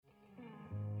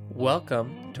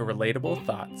Welcome to Relatable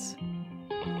Thoughts.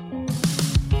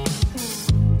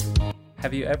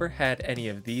 Have you ever had any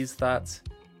of these thoughts?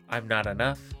 I'm not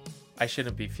enough, I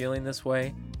shouldn't be feeling this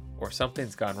way, or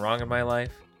something's gone wrong in my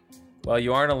life? Well,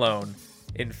 you aren't alone.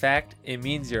 In fact, it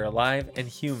means you're alive and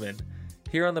human.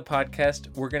 Here on the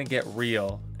podcast, we're going to get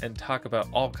real and talk about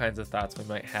all kinds of thoughts we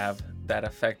might have that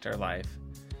affect our life.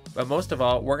 But most of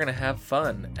all, we're going to have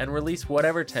fun and release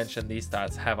whatever tension these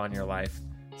thoughts have on your life.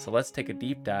 So let's take a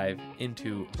deep dive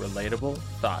into Relatable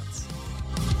Thoughts.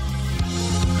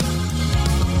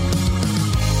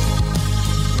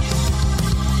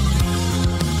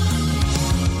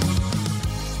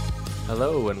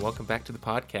 Hello and welcome back to the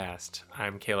podcast.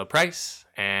 I'm Caleb Price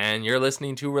and you're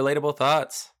listening to Relatable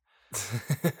Thoughts.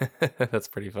 That's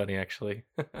pretty funny, actually.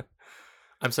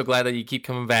 I'm so glad that you keep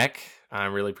coming back. I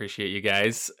really appreciate you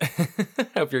guys.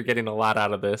 Hope you're getting a lot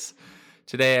out of this.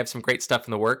 Today I have some great stuff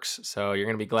in the works, so you're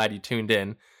going to be glad you tuned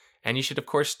in. And you should, of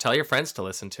course, tell your friends to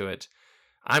listen to it.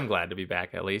 I'm glad to be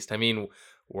back, at least. I mean,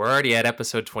 we're already at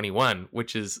episode 21,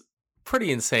 which is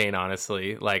pretty insane,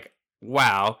 honestly. Like,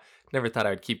 wow. Never thought I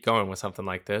would keep going with something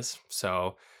like this.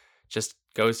 So, just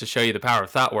goes to show you the power of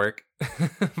thought work.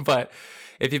 But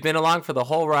if you've been along for the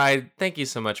whole ride, thank you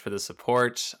so much for the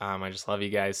support. I just love you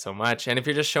guys so much. And if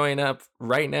you're just showing up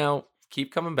right now,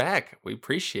 keep coming back. We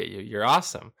appreciate you. You're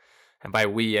awesome. And by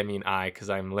we, I mean I, because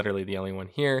I'm literally the only one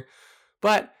here.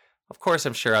 But, of course,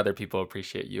 I'm sure other people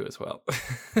appreciate you as well.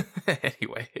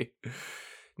 Anyway,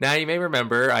 now you may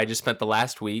remember I just spent the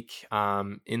last week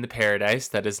in the paradise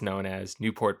that is known as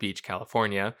Newport Beach,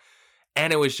 California.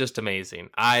 And it was just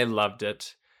amazing. I loved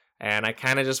it. And I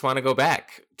kind of just want to go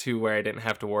back to where I didn't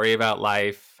have to worry about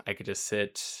life. I could just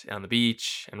sit on the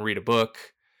beach and read a book.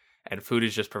 And food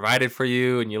is just provided for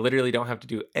you. And you literally don't have to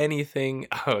do anything.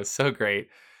 Oh, so great.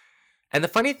 And the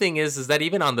funny thing is that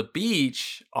even on the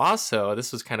beach, also,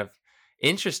 this was kind of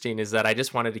interesting, is that I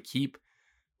just wanted to keep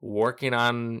working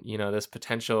on, this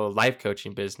potential life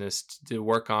coaching business, to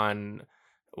work on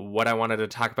what I wanted to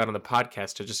talk about on the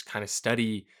podcast, to just kind of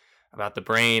study about the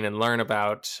brain and learn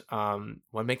about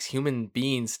what makes human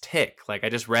beings tick. Like I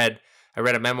read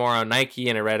a memoir on Nike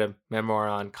and I read a memoir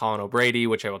on Colin O'Brady,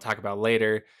 which I will talk about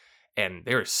later. And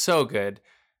they were so good.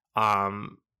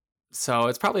 So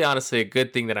it's probably honestly a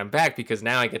good thing that I'm back, because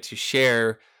now I get to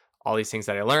share all these things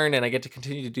that I learned and I get to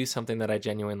continue to do something that I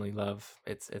genuinely love.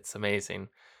 It's amazing.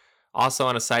 Also,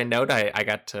 on a side note, I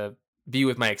got to be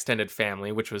with my extended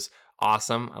family, which was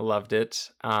awesome. I loved it.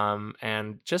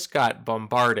 And just got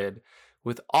bombarded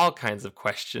with all kinds of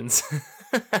questions.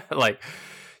 Like,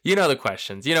 the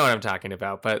questions, you know what I'm talking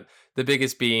about. But the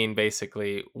biggest being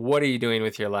basically, what are you doing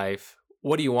with your life?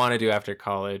 What do you want to do after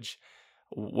college?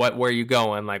 Where are you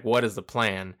going? Like, what is the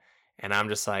plan? And I'm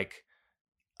just like,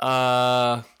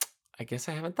 I guess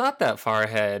I haven't thought that far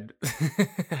ahead.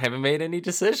 I haven't made any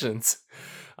decisions.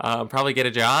 Probably get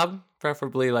a job,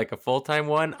 preferably like a full-time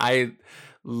one. I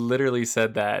literally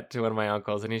said that to one of my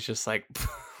uncles, and he's just like,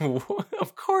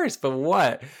 of course, but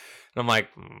what? And I'm like,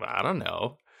 I don't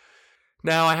know.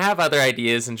 Now, I have other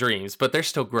ideas and dreams, but they're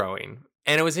still growing.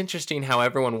 And it was interesting how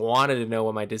everyone wanted to know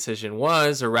what my decision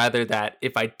was, or rather that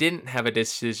if I didn't have a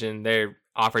decision, they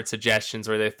offered suggestions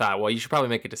where they thought, well, you should probably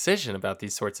make a decision about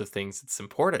these sorts of things. It's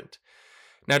important.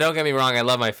 Now, don't get me wrong. I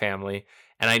love my family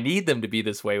and I need them to be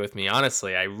this way with me.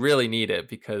 Honestly, I really need it,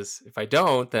 because if I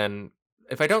don't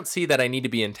see that I need to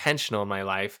be intentional in my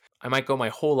life, I might go my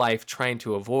whole life trying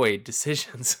to avoid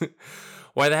decisions.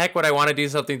 Why the heck would I want to do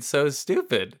something so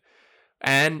stupid?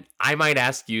 And I might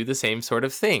ask you the same sort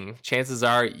of thing. Chances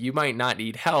are you might not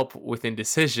need help with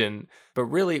indecision, but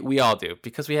really we all do,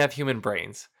 because we have human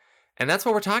brains. And that's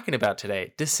what we're talking about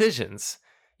today, decisions.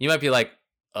 You might be like,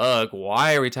 ugh,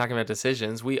 why are we talking about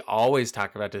decisions? We always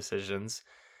talk about decisions.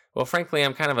 Well, frankly,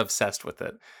 I'm kind of obsessed with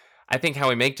it. I think how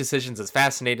we make decisions is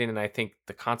fascinating, and I think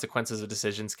the consequences of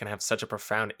decisions can have such a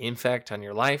profound impact on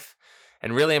your life.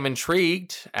 And really, I'm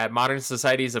intrigued at modern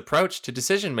society's approach to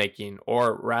decision-making,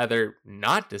 or rather,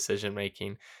 not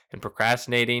decision-making, and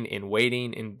procrastinating, and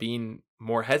waiting, and being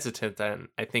more hesitant than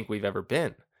I think we've ever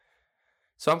been.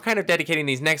 So I'm kind of dedicating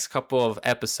these next couple of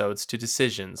episodes to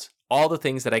decisions, all the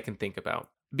things that I can think about.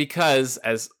 Because,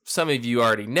 as some of you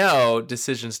already know,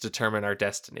 decisions determine our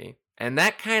destiny. And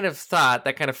that kind of thought,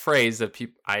 that kind of phrase that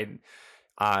I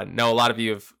know a lot of you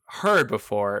have heard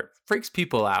before, freaks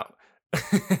people out.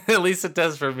 At least it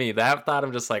does for me. That thought,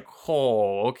 I'm just like,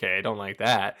 oh, okay, I don't like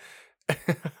that.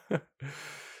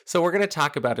 So we're going to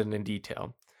talk about it in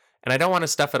detail. And I don't want to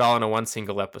stuff it all into one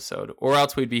single episode, or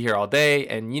else we'd be here all day,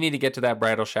 and you need to get to that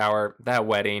bridal shower, that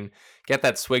wedding, get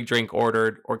that swig drink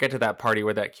ordered, or get to that party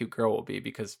where that cute girl will be,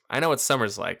 because I know what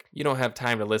summer's like. You don't have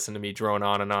time to listen to me drone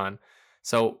on and on.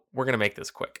 So we're going to make this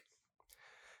quick.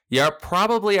 You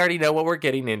probably already know what we're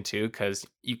getting into because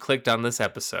you clicked on this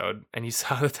episode and you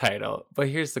saw the title. But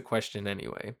here's the question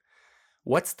anyway.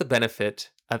 What's the benefit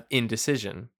of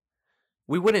indecision?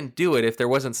 We wouldn't do it if there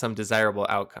wasn't some desirable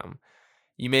outcome.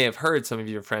 You may have heard some of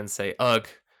your friends say, ugh,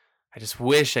 I just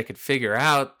wish I could figure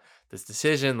out this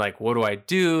decision. Like, what do I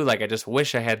do? Like, I just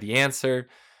wish I had the answer.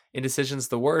 Indecision's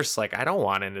the worst. Like, I don't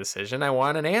want indecision. I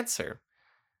want an answer.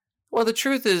 Well, the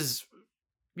truth is,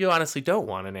 you honestly don't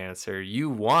want an answer. You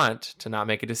want to not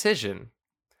make a decision.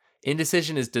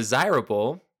 Indecision is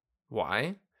desirable.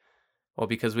 Why? Well,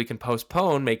 because we can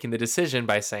postpone making the decision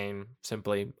by saying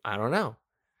simply, I don't know.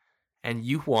 And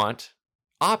you want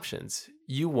options.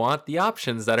 You want the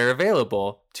options that are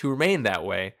available to remain that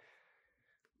way.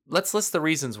 Let's list the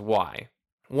reasons why.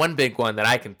 One big one that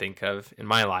I can think of in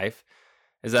my life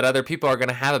is that other people are going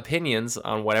to have opinions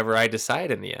on whatever I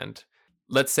decide in the end.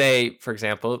 Let's say, for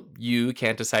example, you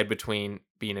can't decide between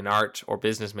being an art or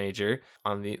business major.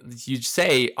 You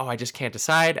say, oh, I just can't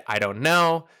decide. I don't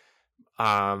know.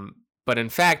 But in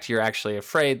fact, you're actually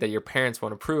afraid that your parents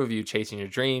won't approve of you chasing your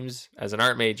dreams as an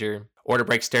art major. Or to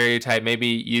break stereotype,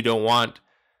 maybe they don't want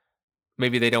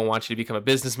you to become a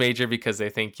business major because they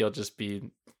think you'll just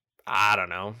be, I don't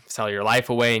know, sell your life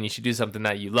away and you should do something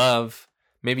that you love.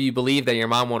 Maybe you believe that your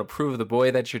mom won't approve of the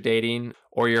boy that you're dating,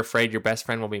 or you're afraid your best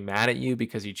friend will be mad at you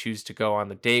because you choose to go on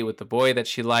the date with the boy that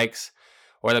she likes,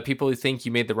 or that people who think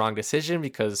you made the wrong decision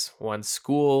because one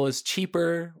school is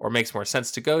cheaper or makes more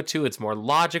sense to go to, it's more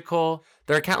logical.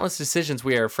 There are countless decisions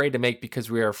we are afraid to make because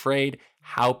we are afraid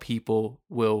how people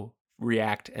will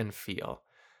react and feel.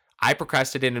 I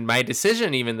procrastinated my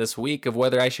decision even this week of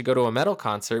whether I should go to a metal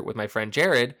concert with my friend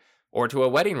Jared or to a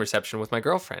wedding reception with my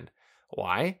girlfriend.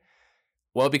 Why?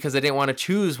 Well, because I didn't want to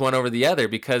choose one over the other,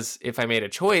 because if I made a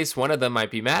choice, one of them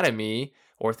might be mad at me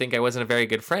or think I wasn't a very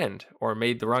good friend or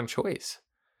made the wrong choice.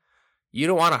 You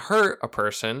don't want to hurt a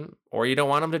person or you don't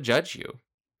want them to judge you.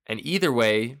 And either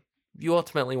way, you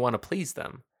ultimately want to please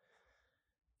them.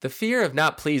 The fear of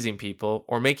not pleasing people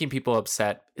or making people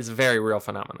upset is a very real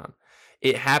phenomenon.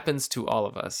 It happens to all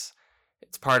of us.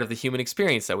 It's part of the human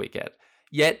experience that we get.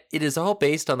 Yet, it is all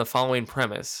based on the following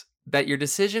premise, that your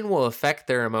decision will affect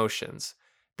their emotions,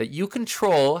 that you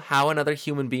control how another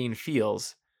human being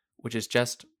feels, which is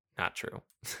just not true.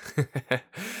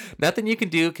 Nothing you can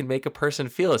do can make a person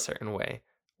feel a certain way.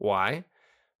 Why?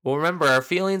 Well, remember, our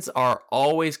feelings are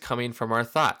always coming from our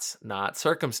thoughts, not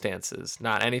circumstances,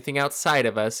 not anything outside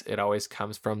of us. It always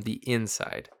comes from the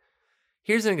inside.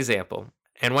 Here's an example.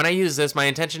 And when I use this, my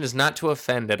intention is not to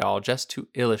offend at all, just to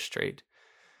illustrate.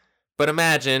 But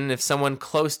imagine if someone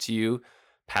close to you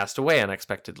passed away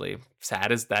unexpectedly.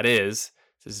 Sad as that is,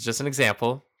 this is just an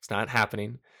example. It's not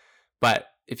happening. But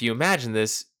if you imagine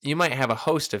this, you might have a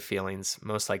host of feelings,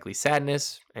 most likely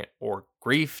sadness or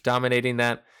grief dominating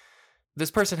that.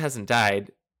 This person hasn't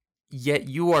died, yet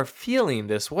you are feeling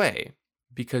this way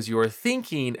because you are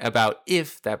thinking about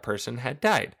if that person had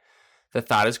died. The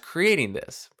thought is creating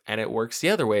this, and it works the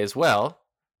other way as well.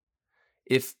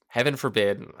 If, heaven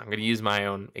forbid, I'm going to use my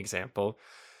own example,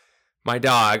 my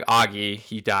dog, Augie,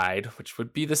 he died, which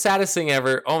would be the saddest thing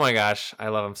ever. Oh my gosh, I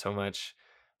love him so much.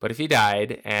 But if he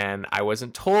died and I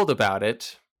wasn't told about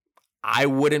it, I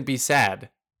wouldn't be sad.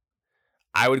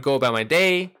 I would go about my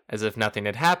day as if nothing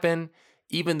had happened,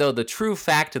 even though the true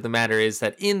fact of the matter is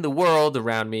that in the world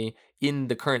around me, in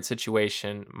the current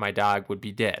situation, my dog would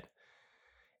be dead.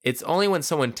 It's only when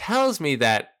someone tells me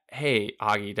that, hey,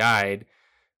 Augie died,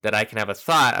 that I can have a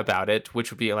thought about it, which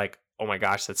would be like, oh my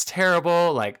gosh, that's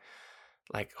terrible. Like,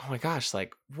 oh my gosh,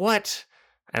 like what?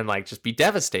 And like just be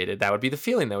devastated. That would be the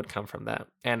feeling that would come from that.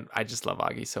 And I just love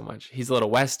Augie so much. He's a little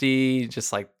Westie,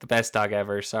 just like the best dog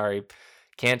ever. Sorry.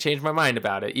 Can't change my mind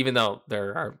about it, even though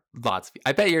there are lots.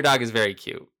 I bet your dog is very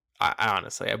cute. I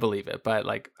honestly, I believe it. But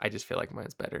like, I just feel like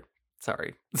mine's better.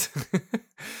 Sorry.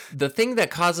 The thing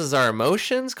that causes our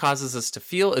emotions, causes us to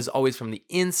feel, is always from the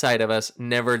inside of us,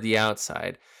 never the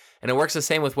outside. And it works the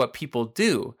same with what people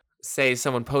do. Say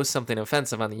someone posts something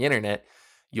offensive on the internet,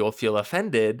 you'll feel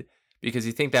offended because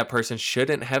you think that person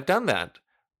shouldn't have done that.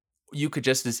 You could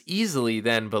just as easily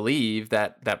then believe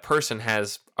that that person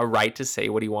has a right to say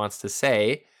what he wants to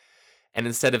say. And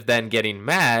instead of then getting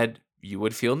mad, you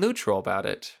would feel neutral about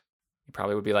it. You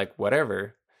probably would be like,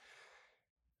 whatever.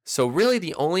 So really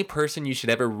the only person you should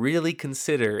ever really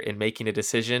consider in making a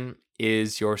decision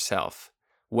is yourself.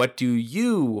 What do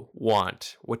you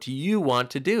want? What do you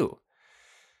want to do?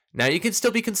 Now, you can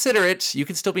still be considerate. You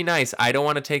can still be nice. I don't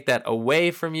want to take that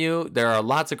away from you. There are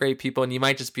lots of great people, and you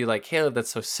might just be like, Caleb,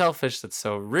 that's so selfish. That's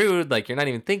so rude. Like, you're not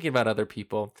even thinking about other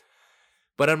people.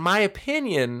 But in my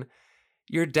opinion,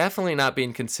 you're definitely not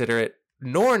being considerate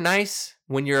nor nice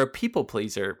when you're a people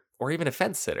pleaser or even a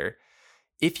fence sitter.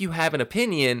 If you have an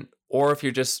opinion, or if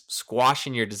you're just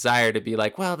squashing your desire to be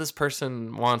like, well, this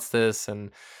person wants this,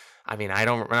 and I mean, I'm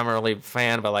not really a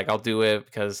fan, but like, I'll do it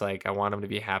because like I want them to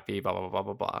be happy, blah, blah, blah,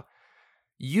 blah, blah.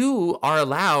 You are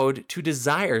allowed to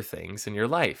desire things in your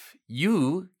life.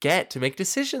 You get to make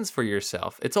decisions for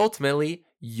yourself. It's ultimately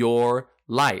your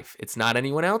life. It's not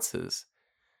anyone else's.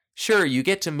 Sure, you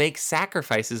get to make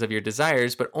sacrifices of your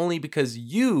desires, but only because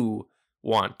you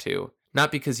want to,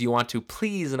 not because you want to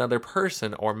please another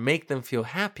person or make them feel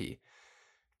happy.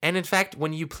 And in fact,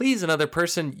 when you please another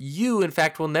person, you in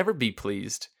fact will never be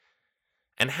pleased.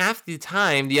 And half the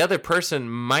time, the other person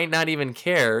might not even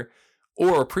care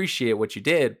or appreciate what you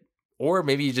did, or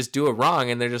maybe you just do it wrong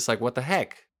and they're just like, what the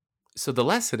heck? So the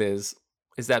lesson is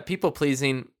that people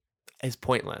pleasing is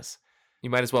pointless. You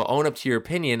might as well own up to your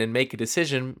opinion and make a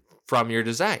decision from your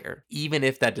desire, even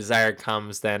if that desire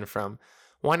comes then from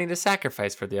wanting to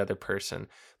sacrifice for the other person,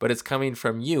 but it's coming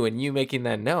from you and you making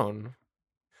that known.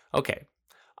 Okay.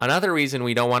 Another reason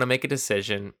we don't want to make a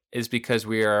decision is because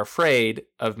we are afraid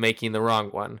of making the wrong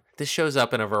one. This shows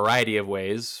up in a variety of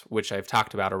ways, which I've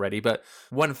talked about already, but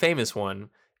one famous one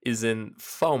is in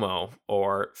FOMO,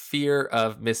 or fear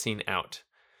of missing out.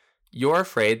 You're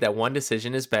afraid that one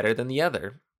decision is better than the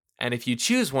other. And if you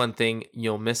choose one thing,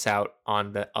 you'll miss out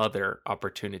on the other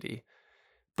opportunity.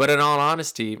 But in all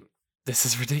honesty, this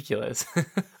is ridiculous.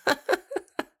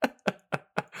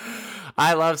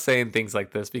 I love saying things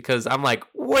like this because I'm like,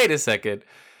 wait a second.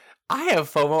 I have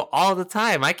FOMO all the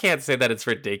time. I can't say that it's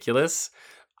ridiculous.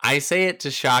 I say it to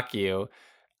shock you.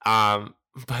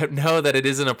 But know that it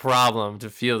isn't a problem to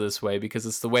feel this way because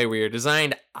it's the way we are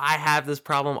designed. I have this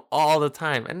problem all the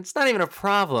time. And it's not even a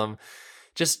problem.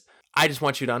 I just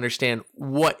want you to understand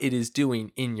what it is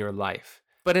doing in your life.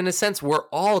 But in a sense, we're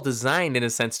all designed, in a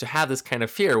sense, to have this kind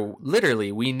of fear.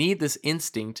 Literally, we need this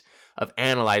instinct of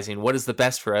analyzing what is the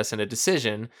best for us in a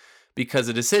decision, because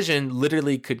a decision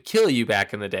literally could kill you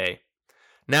back in the day.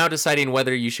 Now deciding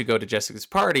whether you should go to Jessica's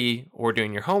party or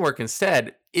doing your homework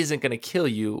instead isn't going to kill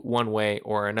you one way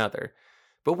or another.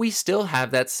 But we still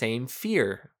have that same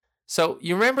fear. So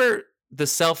you remember the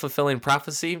self-fulfilling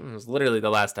prophecy? It was literally the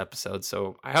last episode,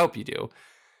 so I hope you do.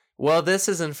 Well, this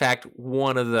is in fact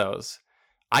one of those.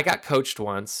 I got coached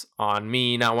once on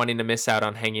me not wanting to miss out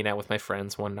on hanging out with my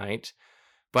friends one night,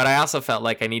 but I also felt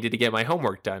like I needed to get my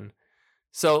homework done.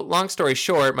 So long story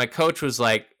short, my coach was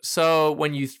like, so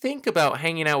when you think about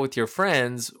hanging out with your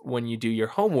friends when you do your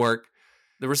homework,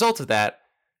 the result of that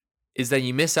is that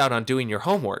you miss out on doing your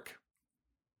homework.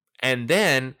 And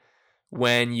then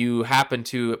when you happen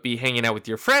to be hanging out with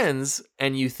your friends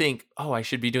and you think, oh, I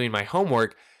should be doing my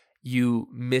homework, you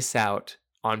miss out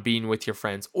on being with your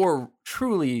friends, or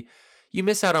truly you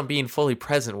miss out on being fully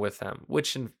present with them,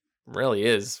 which really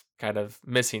is kind of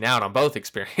missing out on both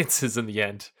experiences in the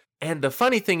end. And the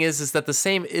funny thing is that the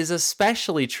same is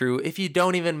especially true if you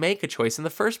don't even make a choice in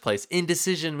the first place.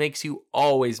 Indecision makes you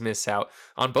always miss out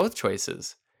on both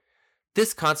choices.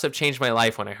 This concept changed my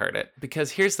life when I heard it,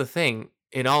 because here's the thing,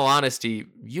 in all honesty,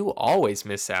 you always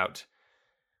miss out.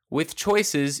 With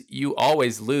choices, you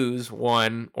always lose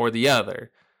one or the other.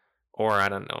 Or I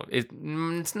don't know,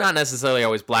 it's not necessarily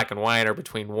always black and white or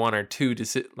between one or two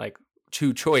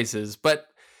choices, but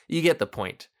you get the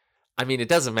point. I mean, it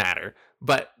doesn't matter,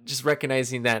 but just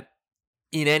recognizing that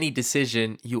in any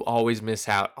decision, you always miss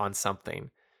out on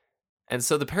something. And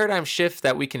so the paradigm shift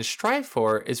that we can strive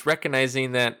for is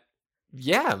recognizing that,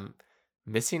 yeah,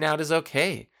 missing out is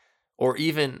okay. Or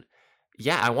even,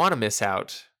 yeah, I want to miss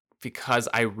out because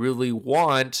I really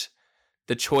want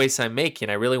the choice I'm making.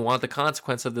 I really want the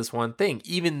consequence of this one thing,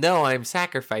 even though I'm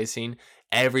sacrificing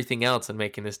everything else in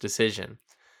making this decision.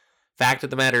 Fact of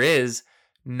the matter is,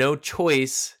 no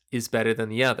choice is better than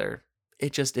the other.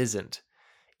 It just isn't.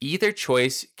 Either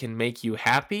choice can make you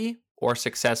happy or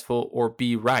successful or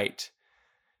be right.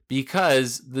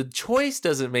 Because the choice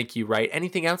doesn't make you right.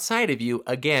 Anything outside of you,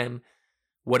 again,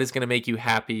 what is going to make you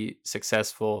happy,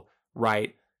 successful,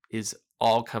 right, is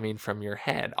all coming from your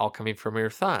head, all coming from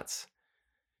your thoughts.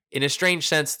 In a strange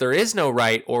sense, there is no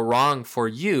right or wrong for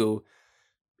you.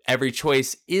 Every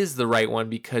choice is the right one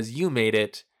because you made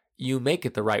it. You make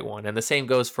it the right one. And the same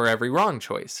goes for every wrong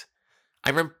choice.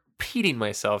 I'm repeating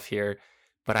myself here,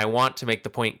 but I want to make the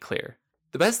point clear.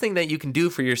 The best thing that you can do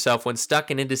for yourself when stuck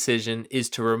in indecision is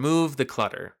to remove the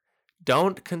clutter.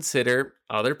 Don't consider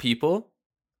other people.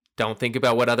 Don't think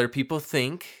about what other people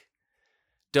think.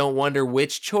 Don't wonder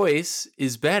which choice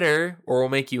is better or will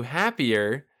make you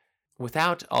happier.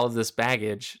 Without all of this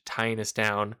baggage tying us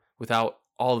down, without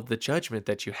all of the judgment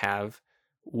that you have,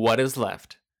 what is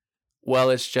left? Well,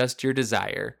 it's just your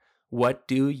desire. What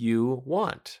do you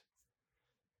want?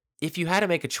 If you had to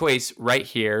make a choice right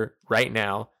here, right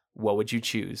now, what would you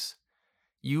choose?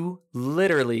 You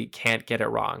literally can't get it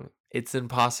wrong. It's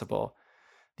impossible.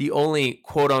 The only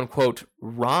quote unquote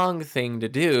wrong thing to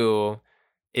do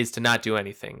is to not do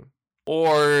anything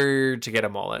or to get a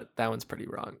mullet. That one's pretty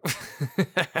wrong.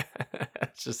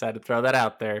 Just had to throw that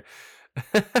out there.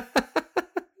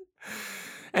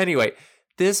 Anyway,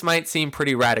 this might seem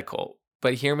pretty radical,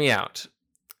 but hear me out.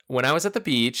 When I was at the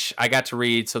beach, I got to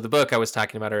read, so the book I was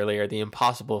talking about earlier, The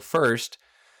Impossible First,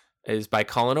 is by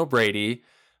Colin O'Brady,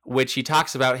 which he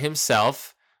talks about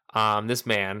himself, this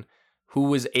man, who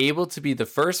was able to be the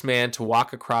first man to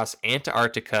walk across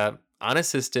Antarctica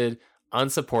unassisted,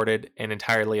 unsupported, and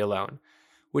entirely alone,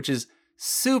 which is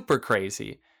super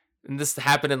crazy. And this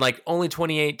happened in like only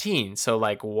 2018. So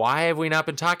like, why have we not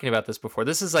been talking about this before?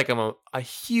 This is like a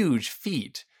huge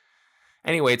feat.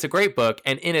 Anyway, it's a great book.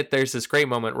 And in it, there's this great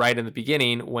moment right in the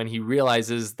beginning when he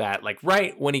realizes that like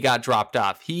right when he got dropped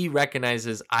off, he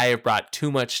recognizes I have brought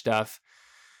too much stuff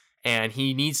and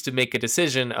he needs to make a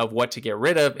decision of what to get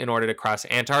rid of in order to cross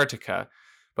Antarctica.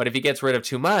 But if he gets rid of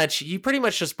too much, he pretty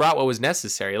much just brought what was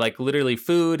necessary, like literally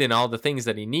food and all the things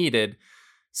that he needed.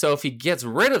 So if he gets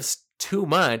rid of too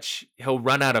much, he'll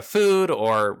run out of food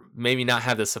or maybe not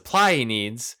have the supply he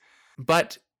needs.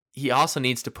 But he also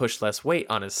needs to push less weight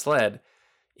on his sled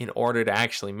in order to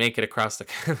actually make it across the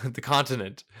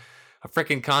continent. A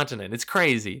freaking continent. It's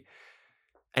crazy.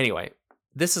 Anyway,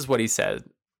 this is what he said.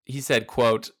 He said,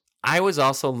 quote, "I was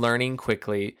also learning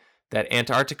quickly that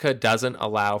Antarctica doesn't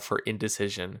allow for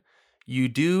indecision. You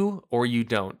do or you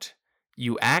don't.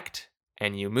 You act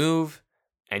and you move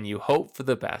and you hope for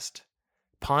the best.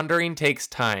 Pondering takes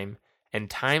time, and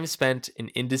time spent in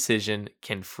indecision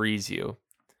can freeze you."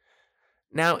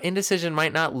 Now, indecision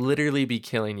might not literally be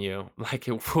killing you like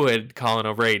it would Colin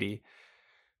O'Brady,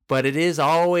 but it is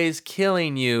always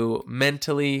killing you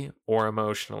mentally or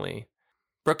emotionally.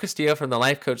 Brooke Castillo from the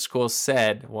Life Coach School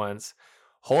said once,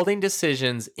 "Holding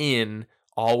decisions in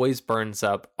always burns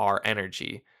up our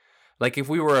energy." Like if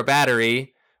we were a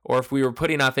battery, or if we were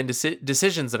putting off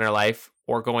decisions in our life,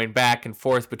 or going back and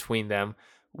forth between them,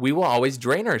 we will always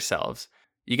drain ourselves.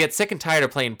 You get sick and tired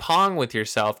of playing Pong with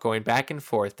yourself, going back and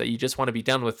forth, that you just want to be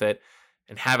done with it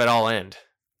and have it all end.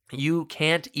 You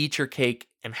can't eat your cake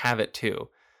and have it too.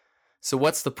 So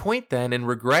what's the point then in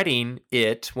regretting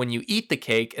it when you eat the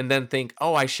cake and then think,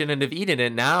 oh, I shouldn't have eaten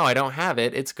it, now I don't have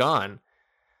it, it's gone.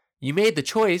 You made the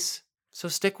choice, so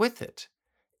stick with it.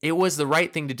 It was the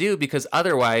right thing to do because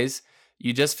otherwise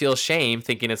you just feel shame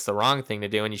thinking it's the wrong thing to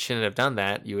do and you shouldn't have done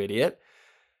that, you idiot.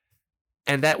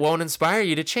 And that won't inspire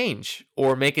you to change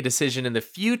or make a decision in the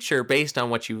future based on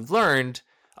what you've learned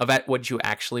about what you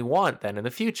actually want then in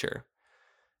the future.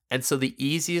 And so the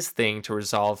easiest thing to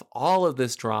resolve all of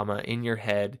this drama in your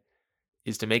head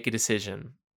is to make a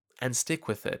decision and stick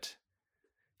with it.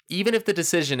 Even if the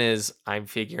decision is, I'm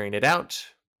figuring it out,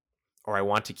 or I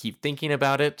want to keep thinking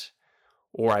about it,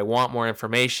 or I want more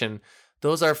information,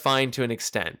 those are fine to an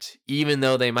extent, even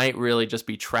though they might really just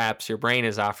be traps your brain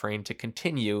is offering to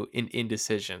continue in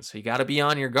indecision. So you got to be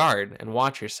on your guard and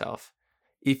watch yourself.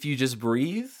 If you just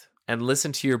breathe and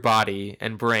listen to your body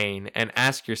and brain and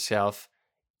ask yourself,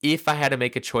 if I had to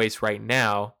make a choice right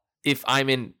now, if I'm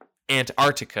in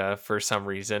Antarctica for some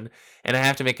reason, and I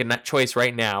have to make a choice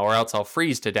right now or else I'll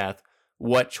freeze to death,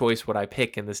 what choice would I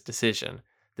pick in this decision?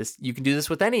 You can do this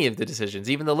with any of the decisions,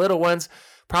 even the little ones,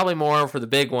 probably more for the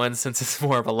big ones since it's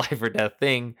more of a life or death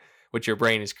thing, which your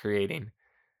brain is creating.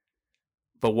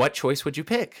 But what choice would you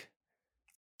pick?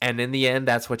 And in the end,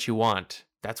 that's what you want.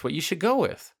 That's what you should go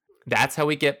with. That's how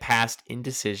we get past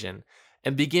indecision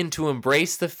and begin to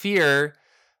embrace the fear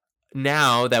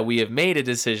now that we have made a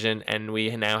decision and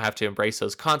we now have to embrace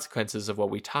those consequences of what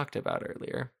we talked about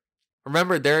earlier.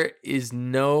 Remember, there is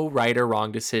no right or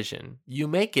wrong decision. You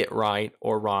make it right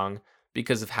or wrong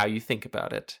because of how you think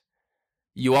about it.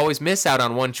 You always miss out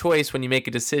on one choice when you make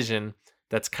a decision.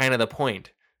 That's kind of the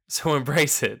point. So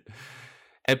embrace it.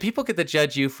 And people get to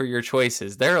judge you for your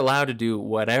choices. They're allowed to do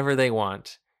whatever they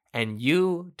want, and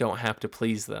you don't have to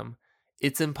please them.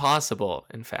 It's impossible,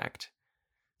 in fact.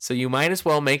 So you might as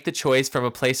well make the choice from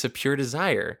a place of pure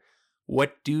desire.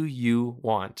 What do you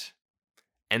want?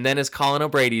 And then, as Colin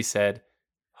O'Brady said,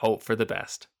 hope for the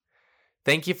best.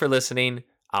 Thank you for listening.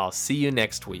 I'll see you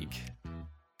next week.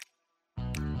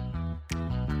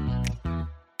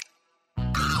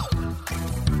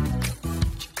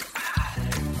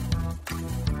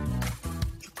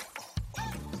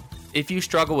 If you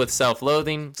struggle with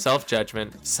self-loathing,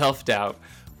 self-judgment, self-doubt,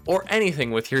 or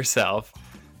anything with yourself,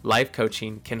 life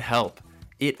coaching can help.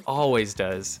 It always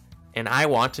does. And I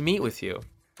want to meet with you.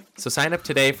 So sign up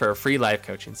today for a free life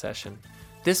coaching session.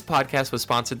 This podcast was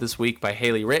sponsored this week by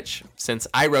Haley Rich, since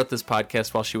I wrote this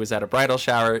podcast while she was at a bridal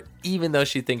shower, even though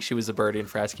she thinks she was a burden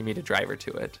for asking me to drive her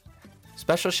to it.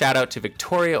 Special shout out to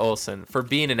Victoria Olson for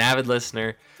being an avid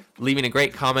listener, leaving a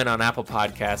great comment on Apple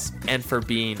Podcasts, and for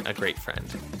being a great friend.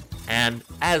 And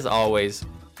as always,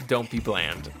 don't be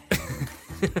bland.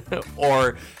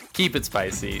 Or keep it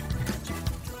spicy.